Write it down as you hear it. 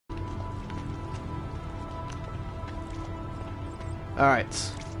Alright.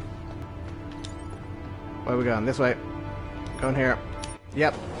 Where are we going? This way. Going here.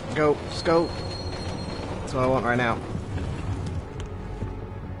 Yep. Go. Let's go. That's what I want right now.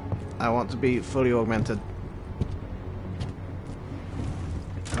 I want to be fully augmented.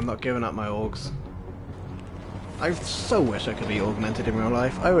 I'm not giving up my augs. I so wish I could be augmented in real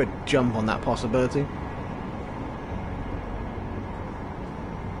life. I would jump on that possibility.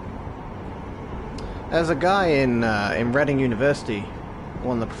 There's a guy in Reading University,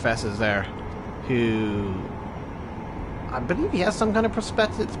 one of the professors there, who I believe he has some kind of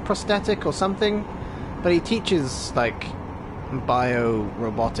prosthetic or something, but he teaches like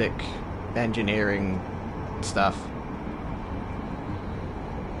bio-robotic engineering stuff.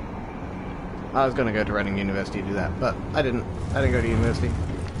 I was going to go to Reading University to do that, but I didn't. I didn't go to university.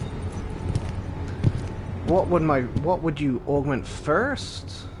 What would you augment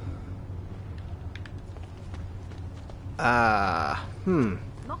first? Not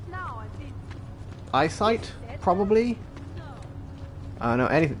now, I think. Eyesight, probably. No,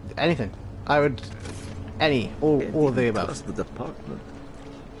 anything. I would, all of the above. The department.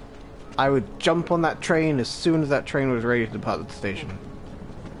 I would jump on that train as soon as that train was ready to depart the station.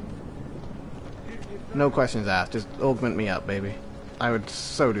 No questions asked. Just augment me up, baby. I would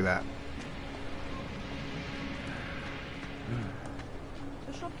so do that.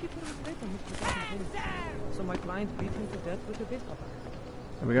 The shopkeeper was better so my client beat him to death with a baseball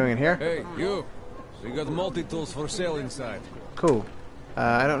bat. Are we going in here? Hey, you! We got multi-tools for sale inside. Cool.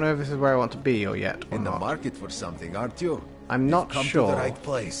 I don't know if this is where I want to be or yet. Or In the not. market for something, aren't you? I'm not Come sure. to the right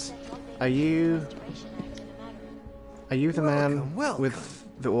place. Are you the man Welcome. with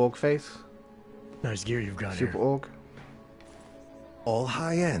the org face? Nice gear you've got Super here. org? All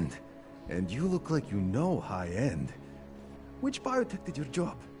high-end. And you look like you know high-end. Which biotech did your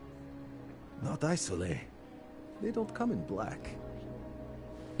job? Not Isolate. They don't come in black.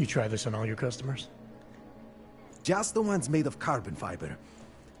 You try this on all your customers? Just the ones made of carbon fiber.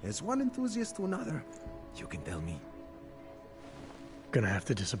 As one enthusiast to another, you can tell me. Gonna have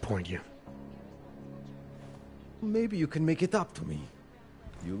to disappoint you. Maybe you can make it up to me.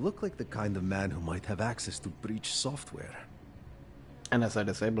 You look like the kind of man who might have access to breach software. Unless I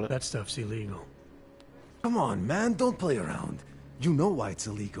disable it. That stuff's illegal. Come on, man, don't play around. You know why it's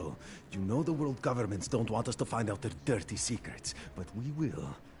illegal. You know the world governments don't want us to find out their dirty secrets. But we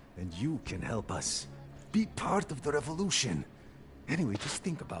will. And you can help us. Be part of the revolution. Anyway, just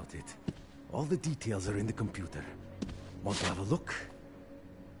think about it. All the details are in the computer. Want to have a look?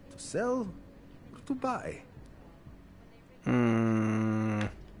 To sell or to buy?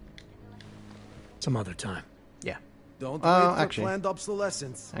 Some other time. Yeah. Don't Oh, wait for actually. planned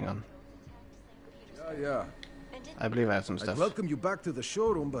obsolescence. Hang on. Yeah. I believe I have some I'd stuff. welcome you back to the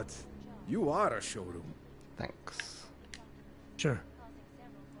showroom, but you are a showroom. Thanks. Sure.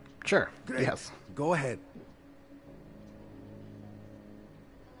 Sure. Great. Yes. Go ahead.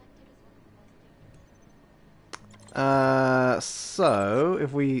 So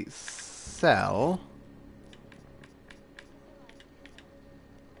if we sell,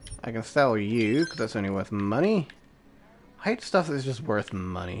 I can sell you because that's only worth money. I hate stuff that's just worth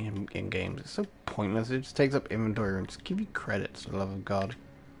money in games. It's so pointless. It just takes up inventory and just give you credits, for the love of God.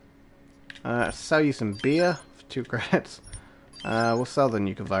 Sell you some beer for 2 credits. We'll sell the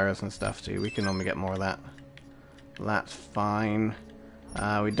nuclear virus and stuff too. We can normally get more of that. That's fine.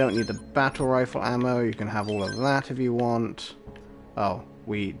 We don't need the battle rifle ammo. You can have all of that if you want. Oh,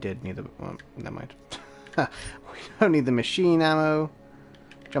 we did need the... Well, never mind. We don't need the machine ammo.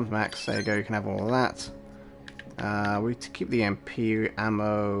 Jump max. There you go. You can have all of that. We to keep the MP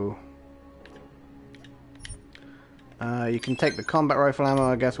ammo. You can take the combat rifle ammo.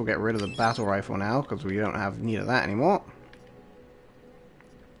 I guess we'll get rid of the battle rifle now because we don't have need of that anymore.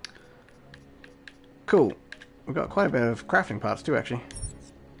 Cool. We've got quite a bit of crafting parts too, actually.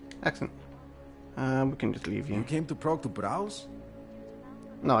 Excellent. We can just leave You you. came to Prague to browse?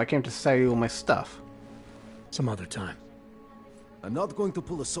 No, I came to sell you all my stuff. Some other time. I'm not going to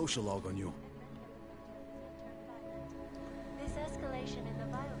pull a social log on you. This escalation in the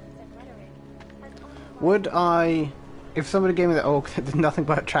violence and rhetoric has only Would I... If somebody gave me that, oh, there's nothing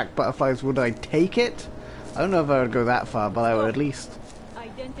but attract butterflies, would I take it? I don't know if I would go that far, but I would at least...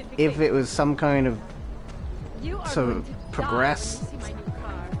 If it was some kind of sort of progress,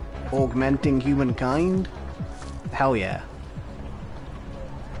 augmenting humankind, hell yeah.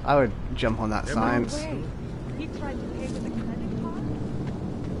 I would jump on that science. He tried to pay with a credit card?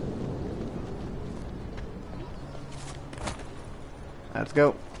 Let's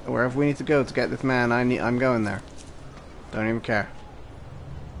go. Wherever we need to go to get this man, I'm going there. Don't even care.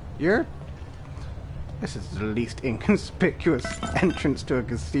 You're This is the least inconspicuous entrance to a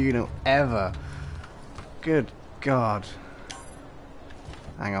casino ever. Good God.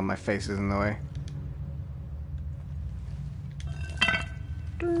 Hang on, my face is in the way.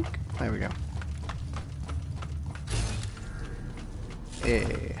 There we go.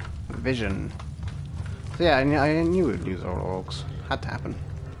 Vision. So yeah, I knew we'd lose all orcs. Had to happen.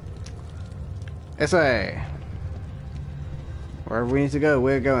 SA! Wherever we need to go,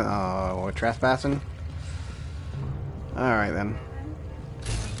 we're going. Oh, we're trespassing? Alright then.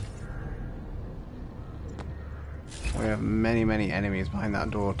 We have many, many enemies behind that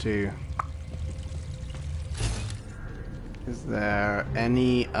door too. Is there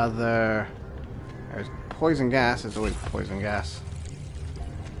any other... There's poison gas. There's always poison gas.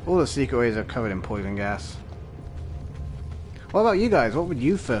 All the secret ways are covered in poison gas. What about you guys? What would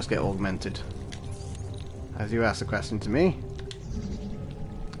you first get augmented? As you asked the question to me,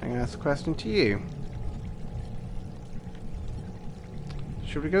 I'm going to ask the question to you.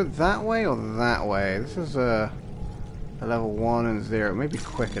 Should we go that way or that way? This is a level 1 and 0. It may be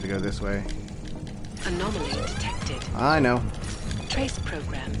quicker to go this way. Anomaly detected. I know. Trace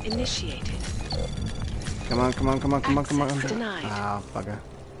program initiated. Come on, come on, come on, come on, come on. Access denied. Ah, bugger.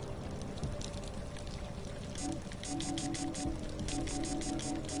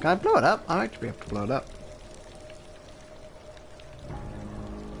 Can I blow it up? I might be able to blow it up.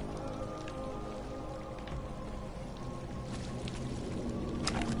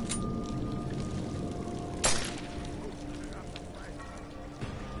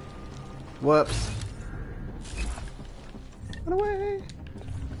 Whoops. Run away.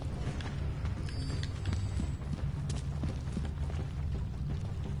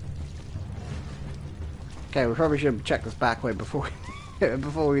 Okay, we probably should have checked this back way before we,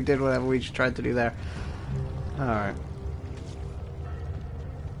 before we did whatever we just tried to do there. Alright.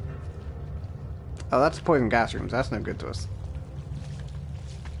 Oh, that's poison gas rooms. That's no good to us.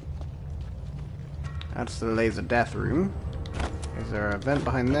 That's the laser death room. Is there a vent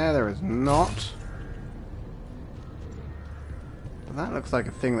behind there? There is not. But that looks like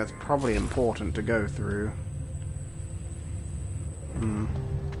a thing that's probably important to go through.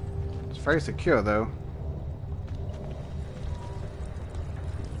 It's very secure though.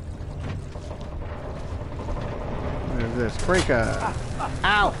 What is this? Breaker!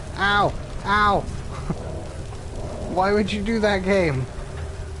 Ow! Ow! Ow! Why would you do that, game?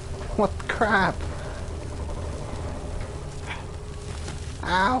 What the crap?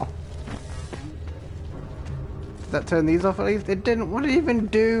 Ow! Did that turn these off at least? It didn't. What did it even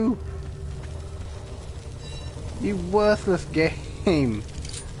do? You worthless game.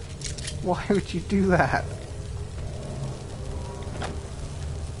 Why would you do that?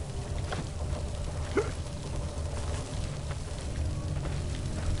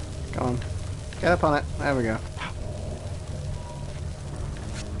 Come on. Get up on it. There we go.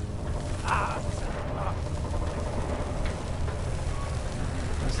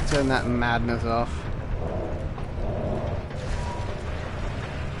 Let's turn that madness off.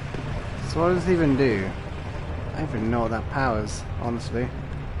 So what does it even do? I don't even know what that powers, honestly.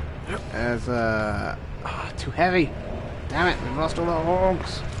 As too heavy. Damn it, we've lost all the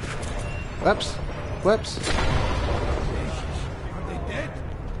hogs. Whoops. Whoops. Are they dead?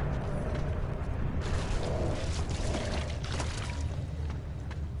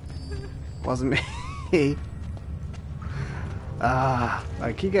 Wasn't me.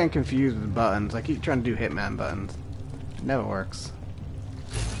 I keep getting confused with buttons. I keep trying to do Hitman buttons. It never works.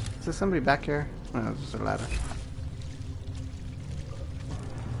 Is there somebody back here? Oh, it's just a ladder.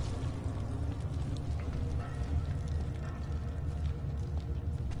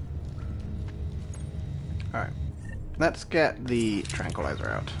 Alright. Let's get the tranquilizer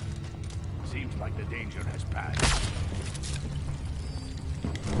out. Seems like the danger has passed.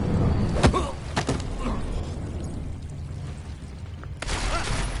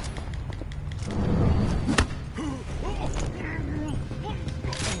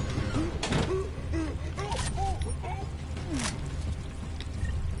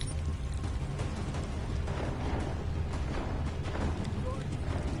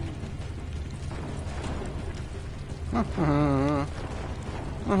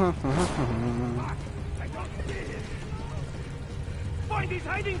 Find his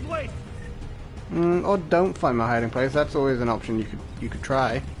hiding place! Or don't find my hiding place. That's always an option you could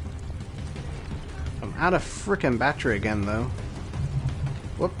try. I'm out of frickin' battery again, though.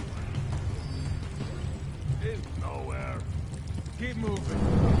 Whoop. It's nowhere. Keep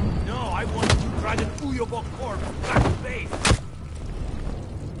moving. No, I want to try the Uyobok corpse back to base.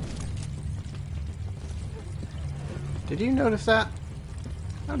 Did you notice that?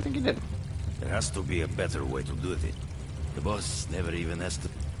 I don't think you did. There has to be a better way to do it. The boss never even has to...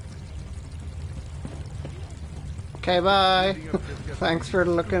 Okay, bye. Thanks for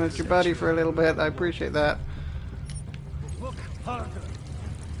looking at your buddy for a little bit. I appreciate that. Look harder.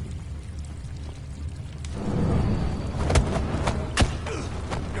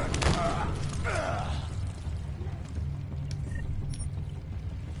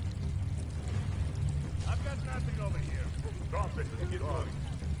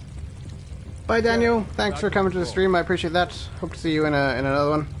 Bye, Daniel. Thanks for coming to the stream. I appreciate that. Hope to see you in another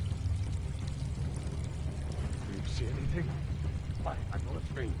one. Do you see anything? I'm on a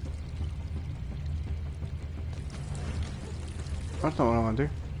screen. That's not what I want to do.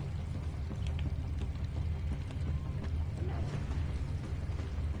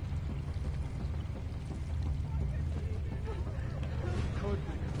 Could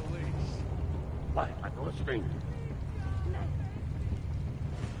be police. I'm on a screen.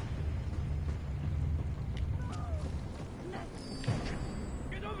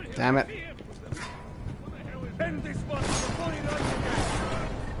 Damn it. End this one before you like again.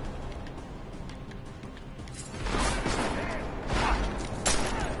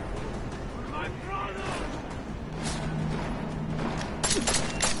 My brother!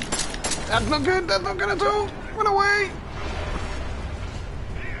 That's not good. That's not good at all. Run away.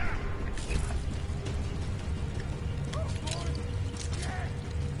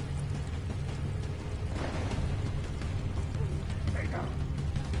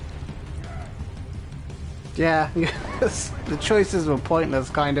 Yeah, the choices were pointless,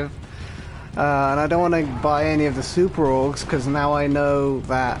 kind of. And I don't want to buy any of the super orgs, because now I know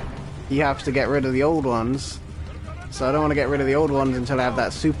that you have to get rid of the old ones. So I don't want to get rid of the old ones until I have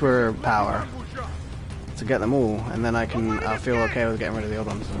that super power to get them all, and then I'll feel okay with getting rid of the old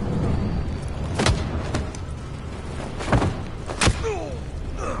ones.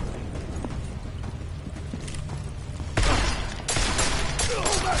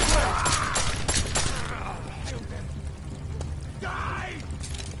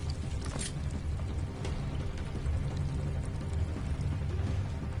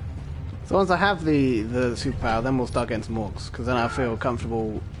 So once I have the superpower, then we'll start getting some orcs, because then I feel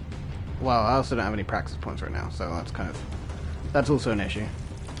comfortable. Well, I also don't have any practice points right now, so that's also an issue.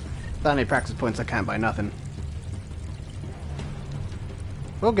 Without any practice points, I can't buy nothing.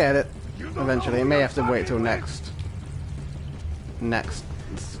 We'll get it eventually. I may have to wait till next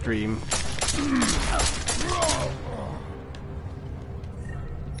stream.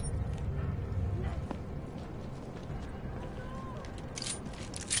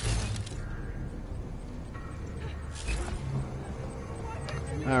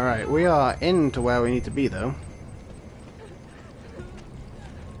 Alright, we are into where we need to be, though.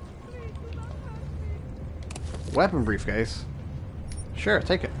 Weapon briefcase? Sure,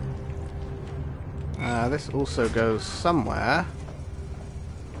 take it. This also goes somewhere.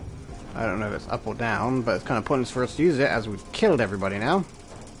 I don't know if it's up or down, but it's kind of pointless for us to use it, as we've killed everybody now.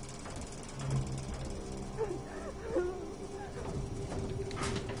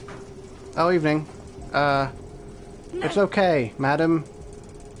 Oh, evening. It's okay, madam.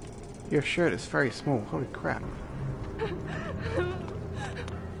 Your shirt is very small. Holy crap.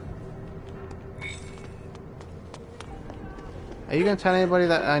 Are you going to tell anybody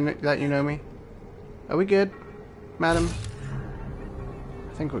that you know me? Are we good, madam?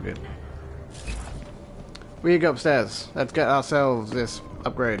 I think we're good. We go upstairs. Let's get ourselves this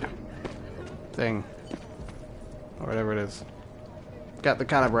upgrade thing. Or whatever it is. Got the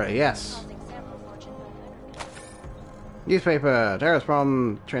calibrator, yes. Newspaper, terrorist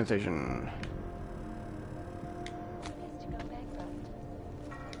bomb, train station.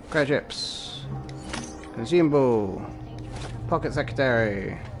 Credit chips. Consumable. Pocket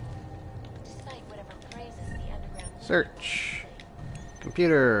secretary. Search.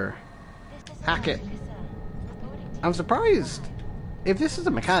 Computer. Hack it. I'm surprised. If this is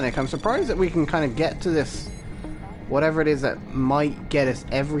a mechanic, I'm surprised that we can kind of get to this, whatever it is that might get us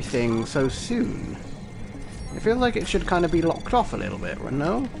everything so soon. It feels like it should kind of be locked off a little bit,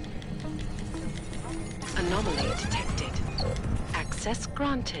 no? Anomaly detected. Access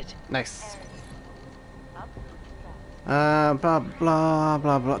granted. Nice. Blah blah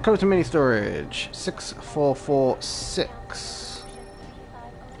blah blah. Code to mini storage 6446.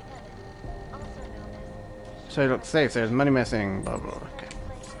 So it looks safe. There's money missing. Blah blah. Okay.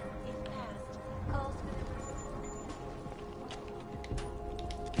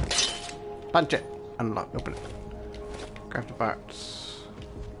 Punch it. Unlock. Open it. Craft parts.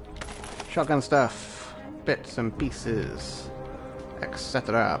 Shotgun stuff. Bits and pieces.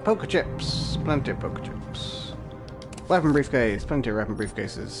 Etc. Poker chips. Plenty of poker chips. Weapon briefcase. Plenty of weapon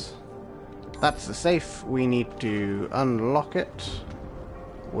briefcases. That's the safe. We need to unlock it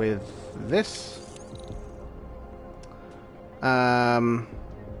with this.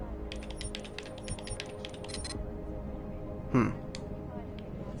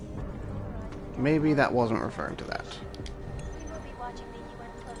 Maybe that wasn't referring to that.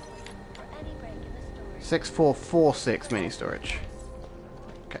 6446 mini storage.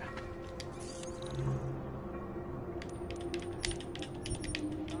 Okay.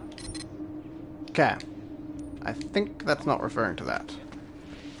 Okay. I think that's not referring to that.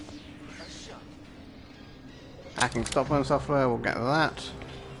 Hacking stopwatch software, we'll get that.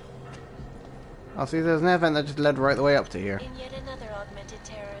 I'll see there's an event that just led right the way up to here. In yet another augmented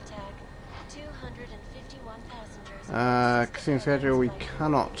terror attack, 251 passengers. Casino schedule, we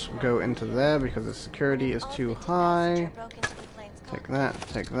cannot go into there because the security is too high. Take that,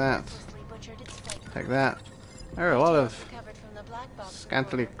 take that, take that. There are a lot of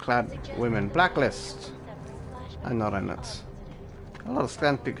scantily clad women. Blacklist. I'm not on it. A lot of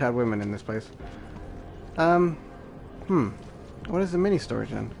scantily clad women in this place. What is the mini storage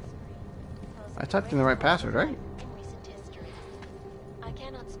then? I typed in the right password, right? I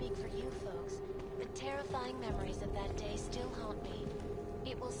cannot speak for you folks, but terrifying memories of that day still haunt me.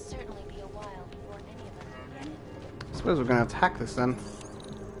 It will certainly be a while before any of us will get it. I suppose we're gonna have to hack this then.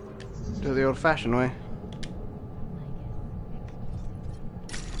 Do it the old-fashioned way.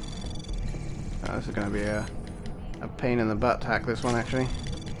 Oh, this is gonna be a pain in the butt to hack this one, actually.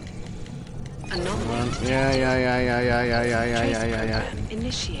 Yeah.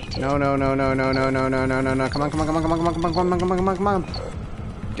 Initiated. No. Come on.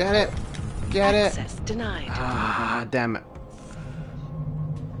 Get it. Access denied. Ah, damn it.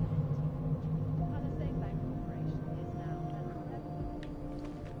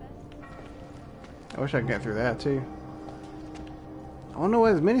 I wish I could get through that too. I wonder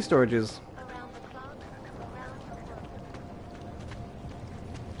where this mini storage is.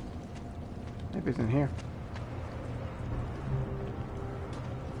 Maybe it's in here.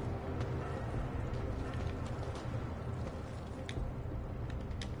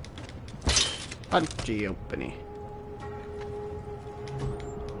 Punchy opening.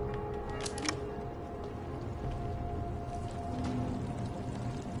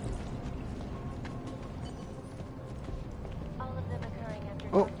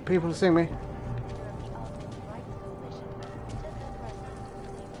 Oh, people are seeing me.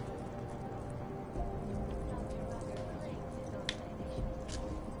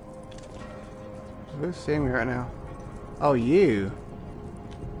 Who's seeing me right now? Oh, you.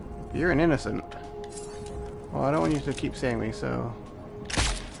 You're an innocent. Well, I don't want you to keep seeing me, so...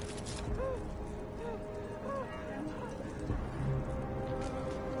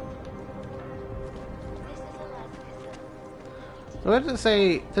 So what does it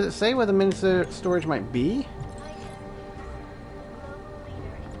say? Does it say where the mini storage might be?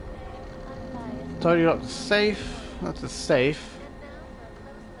 Told you up to safe. That's a safe.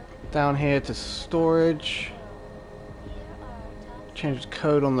 Down here to storage. Change the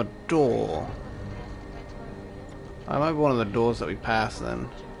code on the door. I might be one of the doors that we passed then.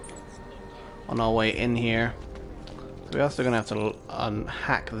 On our way in here. So we're also going to have to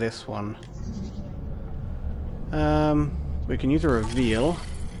unhack this one. We can use a reveal.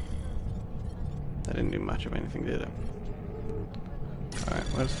 That didn't do much of anything, did it? Alright,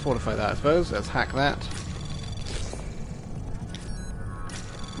 let's fortify that, I suppose. Let's hack that.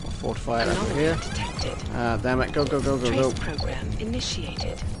 We'll fortify it over here. Ah, damn it. Go. Trace program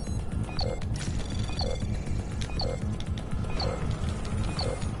initiated.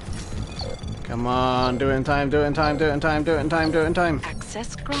 Come on, do it in time.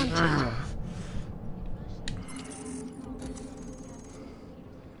 Access granted.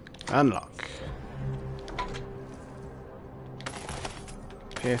 Unlock.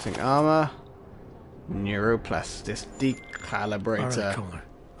 Piercing armor. Neuroplasticity calibrator. Alright, Kohler.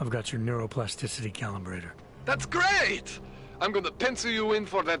 I've got your neuroplasticity calibrator. That's great! I'm gonna pencil you in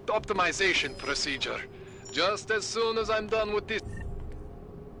for that optimization procedure. Just as soon as I'm done with this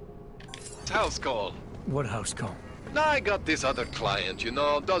house call. What house call? I got this other client, you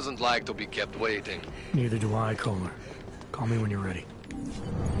know, doesn't like to be kept waiting. Neither do I, Kohler. Call me when you're ready.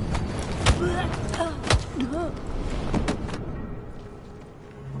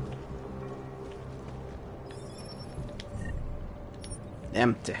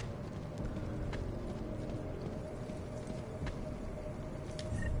 Empty.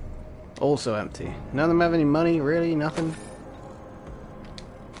 Also empty. None of them have any money, really? Nothing?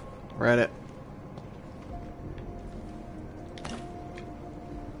 Reddit.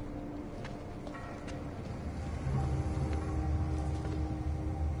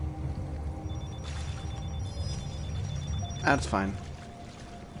 That's fine.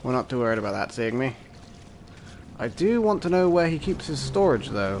 We're not too worried about that seeing me. I do want to know where he keeps his storage,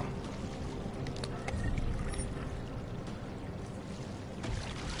 though.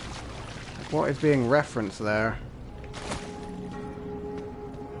 What is being referenced there?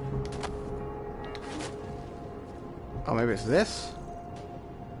 Oh, maybe it's this?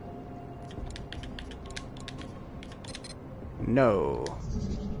 No.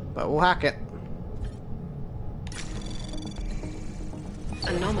 But we'll hack it.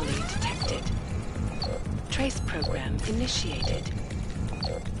 Anomaly detected. Trace program initiated.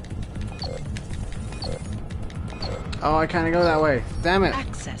 Oh, I can't go that way. Damn it.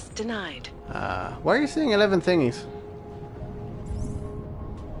 Access denied. Why are you seeing 11 thingies?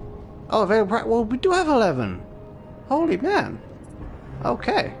 Oh, available. Well, we do have 11. Holy man.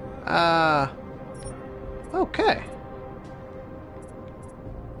 Okay. Okay.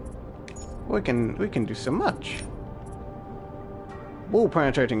 We can do so much. Wall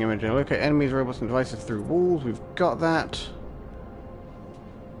penetrating imaging. Locate enemies, robots, and devices through walls. We've got that.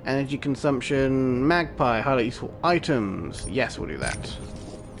 Energy consumption. Magpie. Highly useful items. Yes, we'll do that.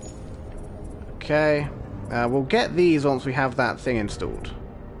 Okay. We'll get these once we have that thing installed.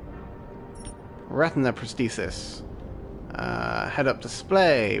 Retina prosthesis. Head-up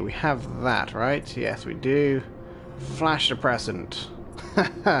display. We have that, right? Yes, we do. Flash suppressant.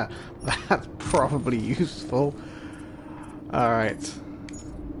 That's probably useful. Alright.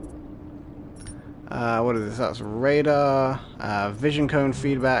 What is this? That's radar, vision cone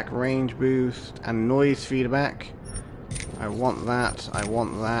feedback, range boost, and noise feedback. I want that. I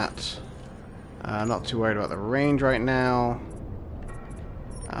want that. Not too worried about the range right now.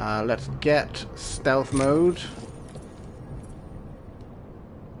 Let's get stealth mode.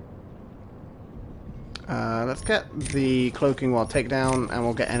 Let's get the cloaking while takedown, and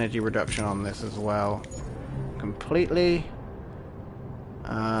we'll get energy reduction on this as well. Completely.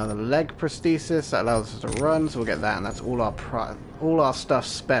 The leg prosthesis, that allows us to run, so we'll get that, and that's all our stuff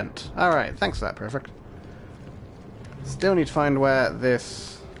spent. Alright, thanks for that, perfect. Still need to find where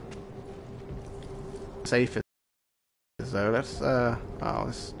this safe is, though. Let's, oh,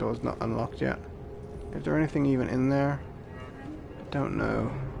 this door's not unlocked yet. Is there anything even in there? I don't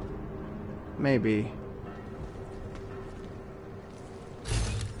know. Maybe.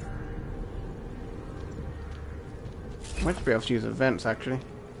 Might be able to use the vents, actually.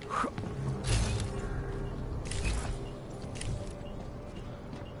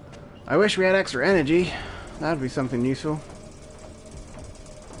 I wish we had extra energy. That'd be something useful.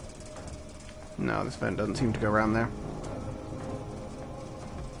 No, this vent doesn't seem to go around there.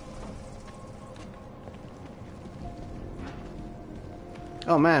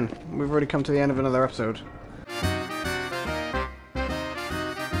 Oh man, we've already come to the end of another episode.